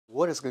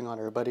What is going on,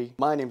 everybody?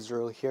 My name is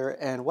Earl here,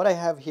 and what I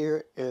have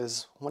here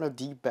is one of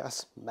the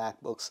best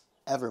MacBooks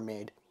ever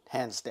made,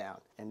 hands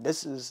down. And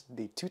this is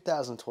the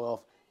 2012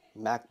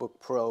 MacBook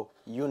Pro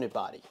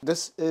unibody.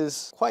 This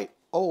is quite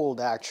old,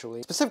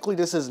 actually. Specifically,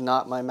 this is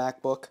not my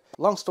MacBook.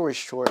 Long story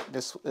short,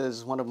 this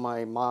is one of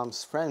my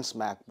mom's friend's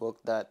MacBook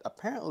that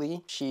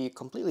apparently she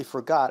completely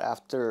forgot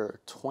after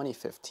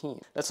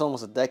 2015. That's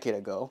almost a decade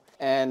ago.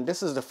 And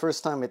this is the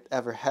first time it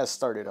ever has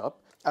started up.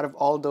 Out of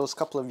all those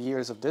couple of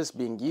years of this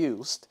being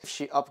used,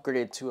 she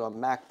upgraded to a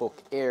MacBook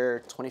Air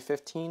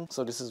 2015.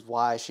 So this is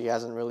why she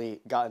hasn't really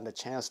gotten the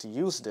chance to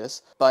use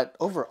this. But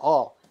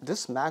overall,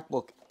 this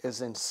MacBook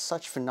is in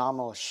such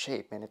phenomenal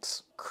shape, and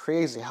it's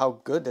crazy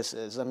how good this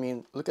is. I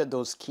mean, look at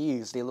those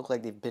keys. They look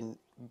like they've been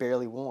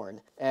barely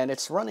worn, and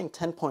it's running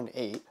 10.8.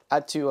 I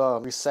had to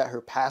reset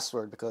her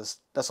password because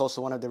that's also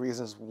one of the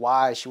reasons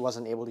why she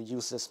wasn't able to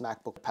use this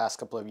MacBook the past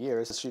couple of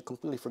years. She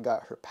completely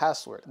forgot her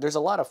password. There's a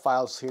lot of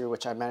files here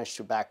which I managed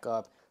to back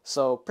up.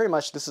 So pretty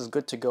much this is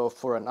good to go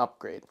for an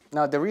upgrade.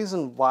 Now the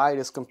reason why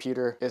this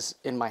computer is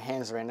in my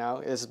hands right now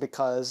is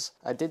because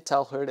I did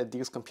tell her that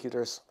these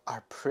computers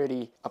are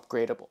pretty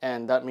upgradable.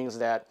 And that means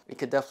that it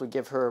could definitely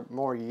give her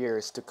more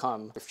years to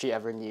come if she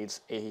ever needs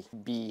a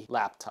B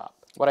laptop.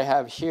 What I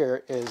have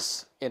here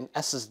is an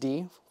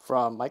SSD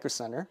from Micro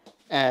Center.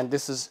 And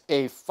this is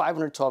a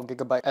 512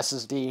 gigabyte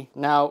SSD.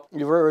 Now,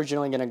 you were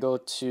originally gonna go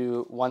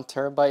to 1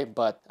 terabyte,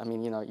 but I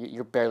mean, you know,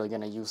 you're barely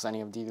gonna use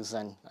any of these,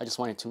 and I just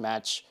wanted to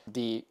match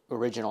the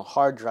original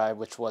hard drive,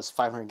 which was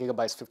 500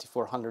 gigabytes,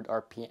 5400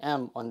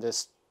 RPM on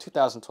this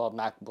 2012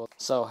 MacBook.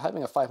 So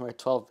having a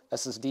 512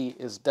 SSD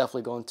is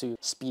definitely going to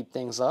speed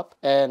things up.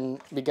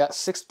 And we got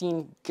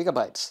 16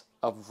 gigabytes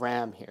of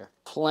RAM here.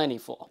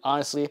 Plentiful.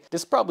 Honestly,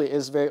 this probably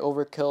is very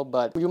overkill,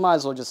 but you might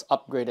as well just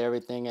upgrade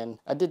everything. And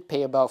I did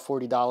pay about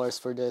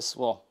 $40 for this.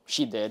 Well,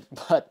 she did,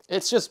 but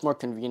it's just more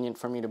convenient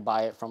for me to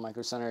buy it from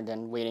Micro Center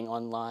than waiting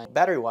online.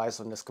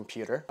 Battery-wise on this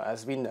computer,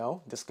 as we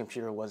know, this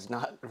computer was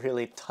not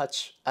really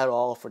touched at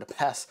all for the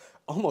past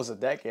almost a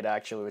decade,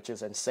 actually, which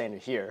is insane to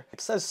hear.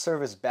 It says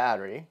service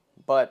battery,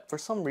 but for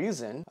some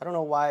reason, I don't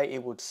know why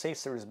it would say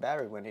service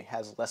battery when it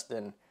has less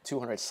than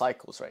 200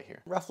 cycles right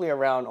here. Roughly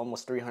around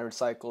almost 300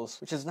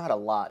 cycles, which is not a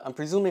lot. I'm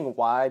presuming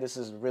why this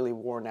is really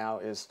worn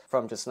out is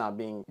from just not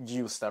being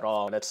used at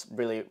all. That's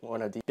really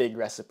one of the big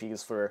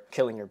recipes for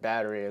killing your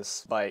battery,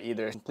 is by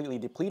either completely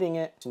depleting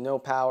it to no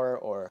power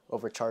or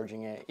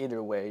overcharging it.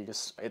 Either way,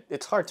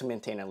 it's hard to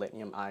maintain a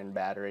lithium-ion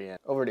battery, and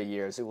over the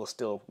years it will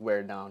still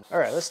wear down. All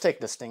right, let's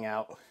take this thing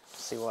out,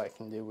 see what I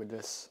can do with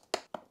this.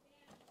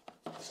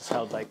 Just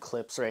held like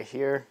clips right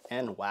here,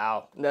 and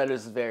wow, that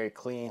is very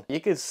clean.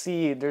 You can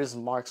see there's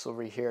marks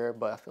over here,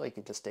 but I feel like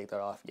you just take that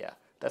off. Yeah,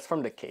 that's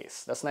from the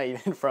case. That's not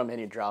even from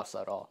any drops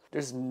at all.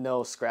 There's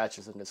no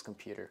scratches in this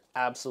computer.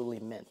 Absolutely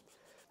mint.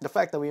 The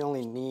fact that we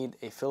only need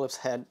a Phillips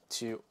head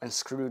to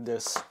unscrew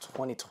this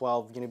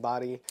 2012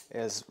 unibody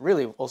is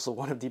really also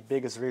one of the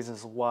biggest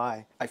reasons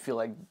why I feel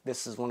like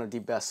this is one of the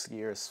best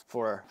years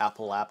for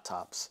Apple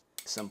laptops.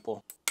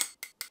 Simple.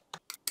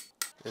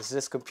 Is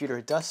this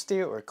computer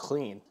dusty or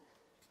clean?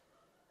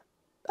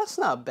 That's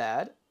not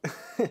bad.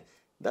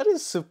 That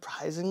is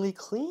surprisingly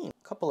clean.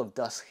 A couple of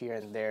dust here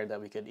and there that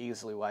we could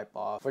easily wipe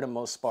off. For the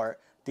most part,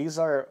 these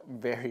are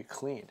very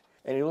clean.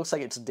 And it looks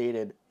like it's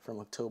dated from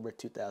October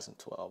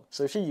 2012.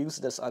 So if you use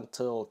this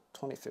until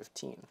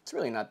 2015, it's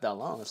really not that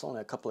long. It's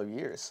only a couple of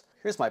years.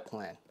 Here's my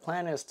plan.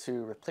 Plan is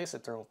to replace the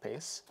thermal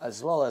paste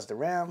as well as the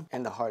RAM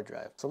and the hard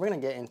drive. So we're gonna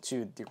get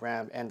into the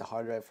RAM and the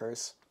hard drive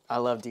first. I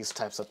love these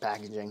types of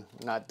packaging,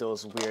 not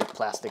those weird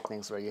plastic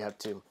things where you have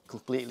to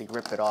completely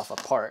rip it off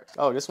apart.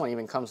 Oh, this one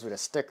even comes with a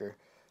sticker.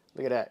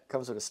 Look at that,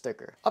 comes with a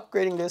sticker.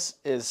 Upgrading this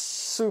is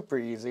super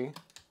easy.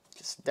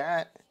 Just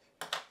that,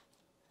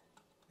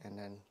 and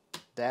then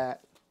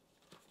that,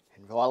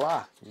 and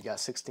voila, you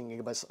got 16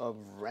 gigabytes of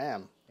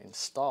RAM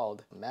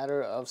installed in a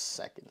matter of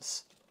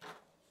seconds.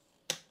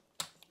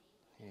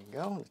 Here you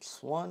go,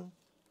 it's 1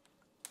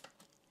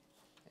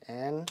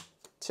 and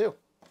 2.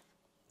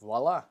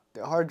 Voila.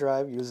 The hard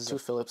drive uses 2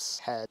 Phillips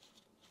heads,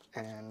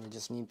 and we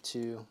just need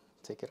to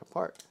take it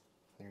apart.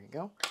 There you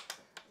go.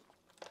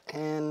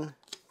 And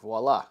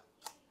voila.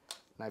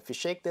 Now if you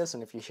shake this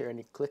and if you hear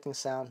any clicking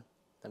sound,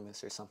 that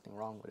means there's something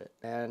wrong with it.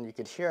 And you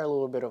could hear a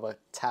little bit of a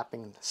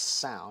tapping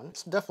sound.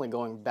 It's definitely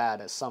going bad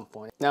at some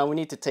point. Now we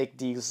need to take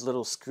these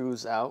little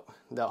screws out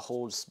that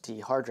holds the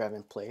hard drive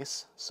in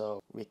place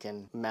so we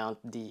can mount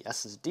the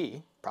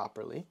SSD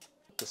properly.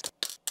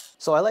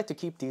 So I like to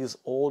keep these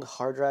old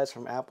hard drives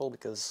from Apple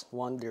because,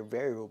 one, they're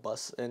very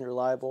robust and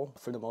reliable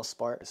for the most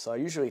part. So I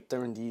usually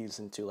turn these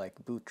into like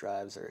boot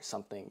drives or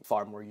something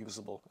far more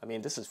usable. I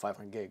mean, this is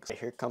 500 gigs.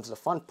 Here comes the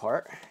fun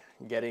part,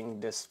 getting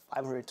this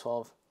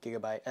 512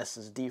 gigabyte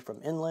SSD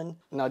from Inland.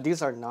 Now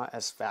these are not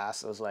as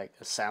fast as like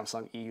a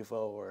Samsung Evo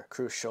or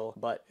Crucial,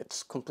 but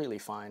it's completely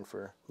fine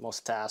for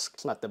most tasks.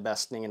 It's not the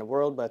best thing in the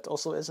world, but it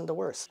also isn't the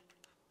worst.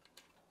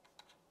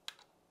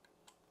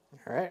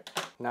 Alright,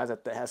 now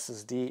that the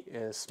SSD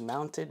is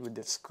mounted with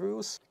the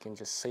screws, you can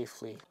just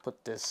safely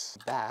put this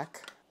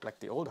back like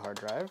the old hard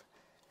drive.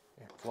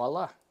 And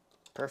voila,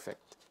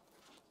 perfect.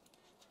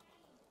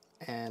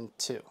 and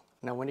 2.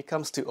 Now when it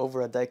comes to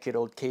over a decade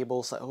old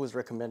cables, I always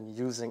recommend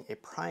using a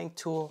prying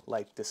tool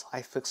like this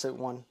iFixit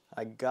one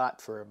I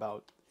got for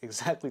about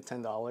exactly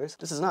 $10.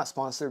 This is not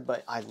sponsored,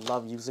 but I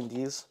love using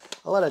these.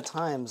 A lot of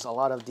times, a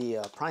lot of the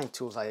prying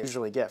tools I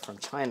usually get from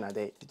China,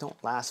 they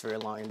don't last very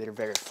long and they're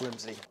very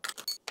flimsy.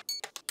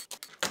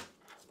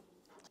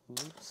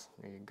 Oops,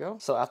 there you go.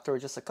 So after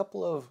just a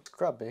couple of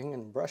scrubbing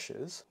and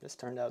brushes, this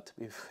turned out to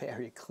be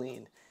very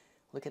clean.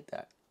 Look at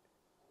that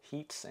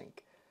heat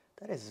sink.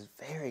 That is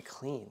very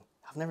clean.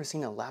 I've never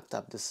seen a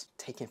laptop this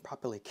taken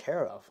properly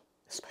care of,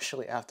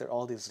 especially after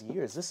all these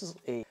years. This is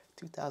a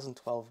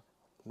 2012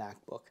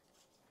 MacBook.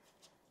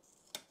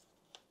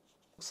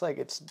 Looks like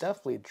it's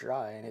definitely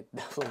dry and it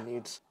definitely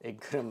needs a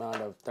good amount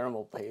of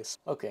thermal paste.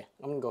 Okay,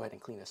 I'm gonna go ahead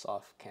and clean this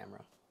off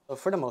camera. So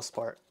for the most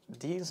part,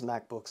 these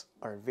MacBooks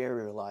are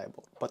very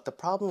reliable. But the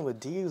problem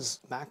with these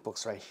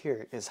MacBooks right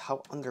here is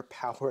how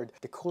underpowered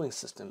the cooling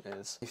system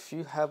is. If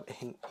you have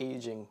an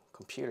aging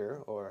computer,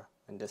 or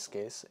in this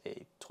case, a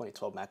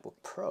 2012 MacBook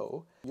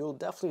Pro, you'll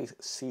definitely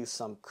see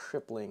some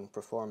crippling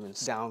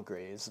performance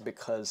downgrades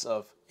because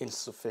of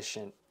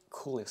insufficient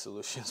cooling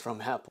solutions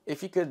from Apple.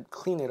 If you could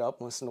clean it up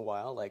once in a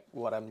while, like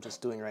what I'm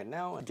just doing right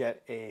now, and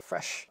get a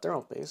fresh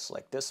thermal paste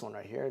like this one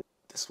right here,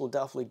 this will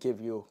definitely give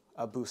you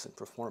a boost in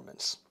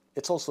performance.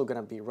 It's also going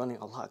to be running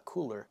a lot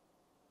cooler.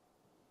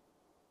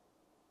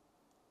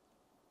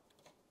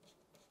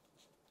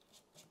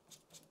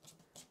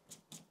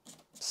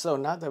 So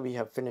now that we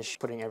have finished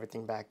putting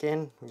everything back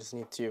in, we just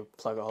need to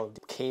plug all of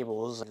the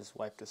cables. Just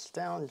wipe this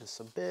down just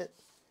a bit.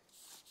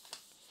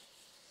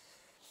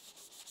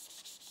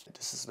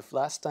 This is the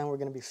last time we're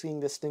going to be seeing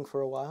this thing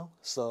for a while,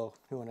 so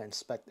we want to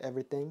inspect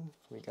everything.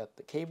 We got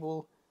the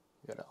cable,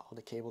 we got all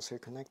the cables here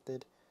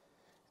connected,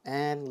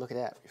 and look at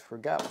that, we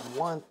forgot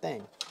one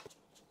thing.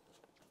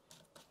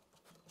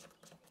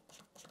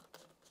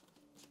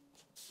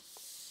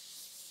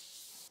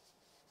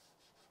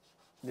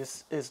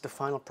 This is the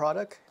final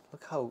product.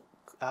 Look how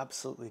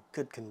absolutely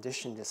good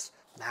condition this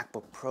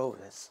MacBook Pro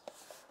is.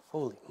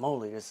 Holy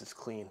moly, this is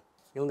clean.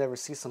 You'll never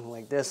see something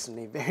like this in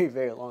a very,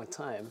 very long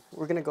time.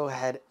 We're gonna go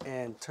ahead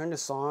and turn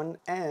this on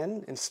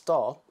and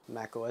install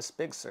macOS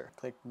Big Sur.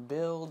 Click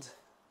Build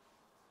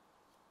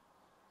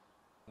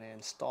and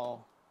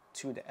install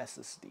to the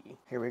SSD.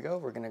 Here we go.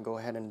 We're gonna go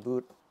ahead and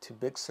boot to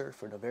Big Sur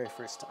for the very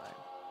first time.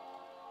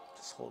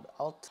 Just hold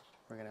Alt.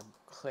 We're gonna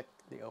click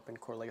the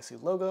OpenCore Legacy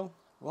logo.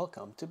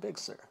 Welcome to Big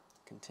Sur.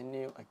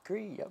 Continue,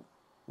 agree, yep.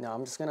 Now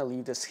I'm just gonna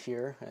leave this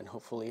here, and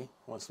hopefully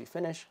once we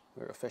finish,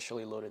 we're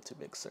officially loaded to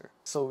Big Sur.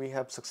 So we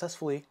have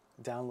successfully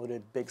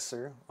downloaded Big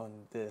Sur on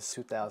this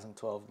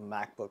 2012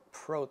 MacBook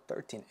Pro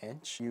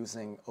 13-inch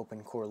using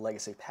OpenCore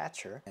Legacy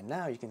Patcher. And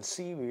now you can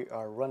see we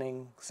are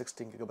running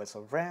 16 gigabytes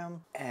of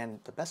RAM. And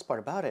the best part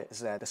about it is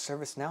that the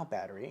ServiceNow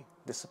battery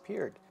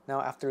disappeared.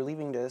 Now after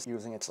leaving this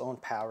using its own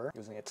power,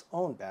 using its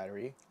own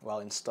battery while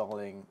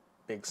installing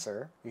Big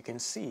Sur, you can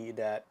see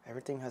that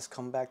everything has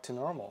come back to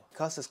normal.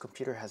 Because this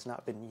computer has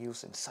not been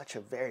used in such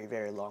a very,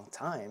 very long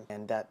time,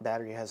 and that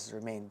battery has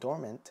remained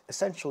dormant,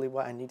 essentially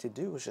what I need to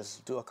do is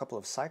just do a couple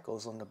of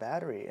cycles on the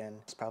battery, and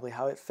it's probably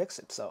how it fixed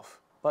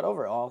itself. But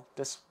overall,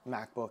 this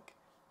MacBook,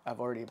 I've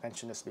already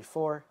mentioned this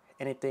before,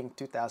 anything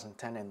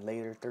 2010 and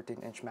later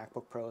 13-inch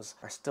MacBook Pros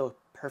are still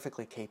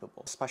perfectly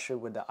capable, especially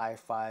with the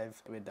i5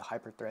 with the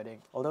hyper-threading.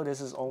 Although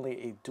this is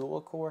only a dual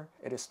core,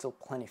 it is still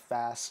plenty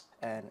fast,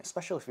 and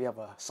especially if we have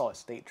a solid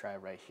state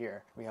drive right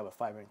here. We have a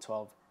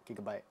 512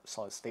 gigabyte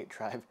solid state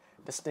drive.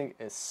 This thing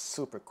is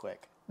super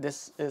quick.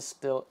 This is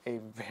still a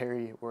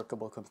very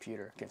workable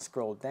computer. You can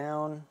scroll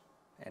down,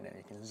 and then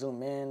you can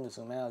zoom in,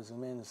 zoom out,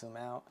 zoom in, zoom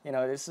out. You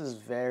know, this is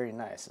very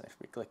nice. And if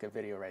we click a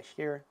video right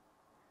here,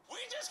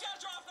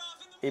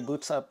 it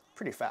boots up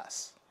pretty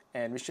fast,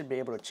 and we should be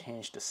able to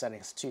change the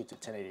settings too to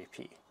 1080p.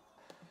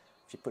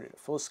 If you put it at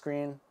full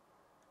screen,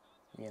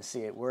 you can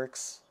see it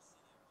works,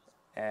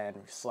 and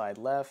we slide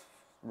left,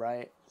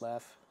 right,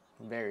 left,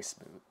 very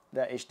smooth.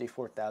 That HD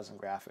 4000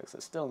 graphics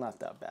is still not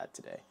that bad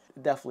today.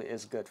 It definitely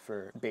is good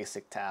for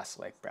basic tasks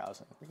like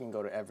browsing. You can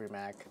go to every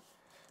Mac.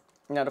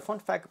 Now the fun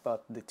fact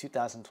about the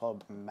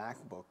 2012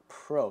 MacBook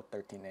Pro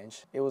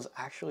 13-inch, it was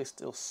actually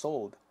still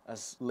sold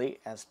as late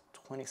as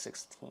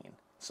 2016.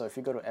 So if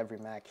you go to every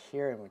Mac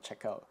here and we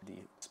check out the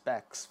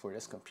specs for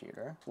this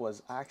computer, it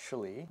was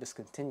actually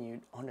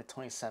discontinued on the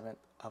 27th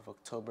of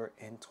October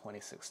in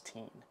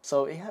 2016.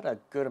 So it had a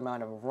good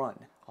amount of run.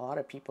 A lot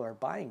of people are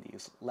buying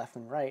these left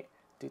and right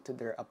due to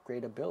their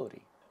upgradability.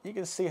 You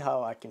can see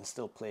how I can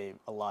still play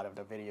a lot of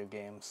the video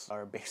games that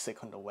are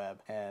basic on the web,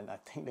 and I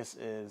think this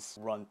is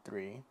run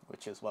 3,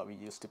 which is what we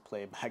used to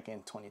play back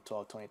in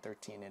 2012,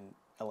 2013 in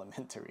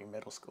elementary,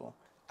 middle school.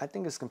 I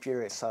think this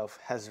computer itself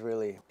has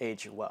really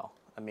aged well.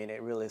 I mean,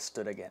 it really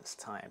stood against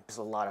time. There's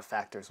a lot of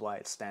factors why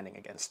it's standing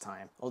against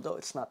time. Although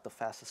it's not the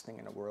fastest thing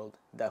in the world,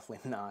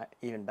 definitely not.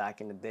 Even back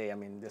in the day, I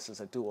mean, this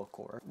is a dual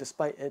core.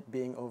 Despite it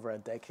being over a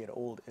decade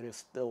old, it is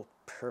still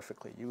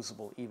perfectly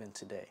usable even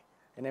today.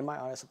 And in my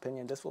honest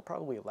opinion, this will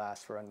probably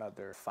last for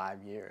another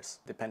 5 years.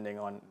 Depending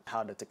on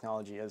how the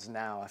technology is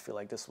now, I feel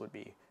like this would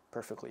be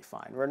perfectly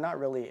fine. We're not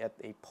really at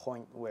a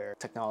point where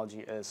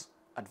technology is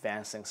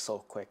advancing so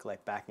quick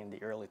like back in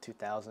the early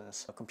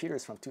 2000s.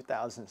 Computers from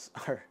 2000s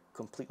are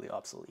completely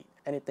obsolete.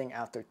 Anything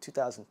after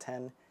 2010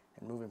 and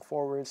moving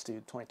forwards to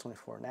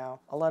 2024 now,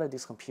 a lot of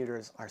these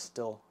computers are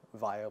still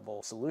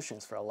viable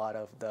solutions for a lot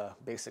of the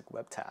basic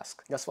web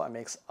tasks. That's what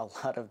makes a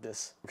lot of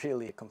this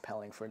really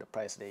compelling for the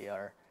price they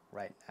are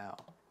right now.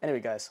 Anyway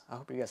guys, I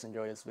hope you guys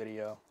enjoyed this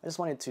video. I just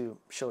wanted to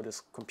show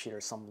this computer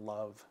some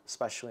love,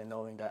 especially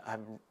knowing that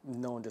I've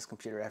known this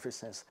computer ever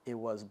since it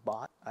was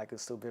bought. I could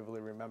still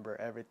vividly remember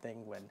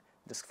everything when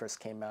this first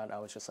came out. I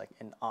was just like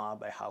in awe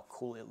by how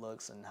cool it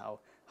looks and how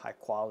high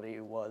quality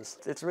it was.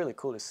 It's really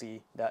cool to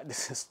see that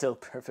this is still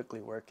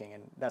perfectly working,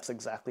 and that's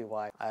exactly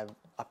why I've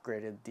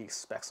upgraded the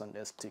specs on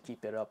this to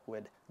keep it up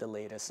with the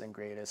latest and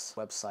greatest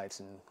websites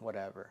and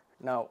whatever.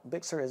 Now,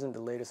 Big Sur isn't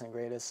the latest and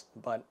greatest,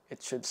 but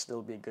it should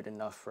still be good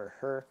enough for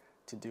her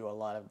to do a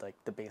lot of like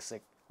the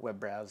basic web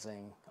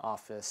browsing,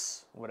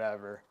 office,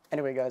 whatever.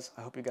 Anyway guys,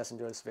 I hope you guys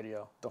enjoyed this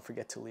video. Don't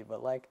forget to leave a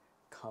like,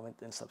 comment,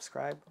 and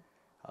subscribe.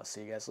 I'll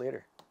see you guys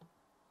later.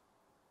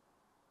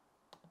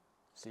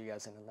 See you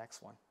guys in the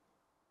next one.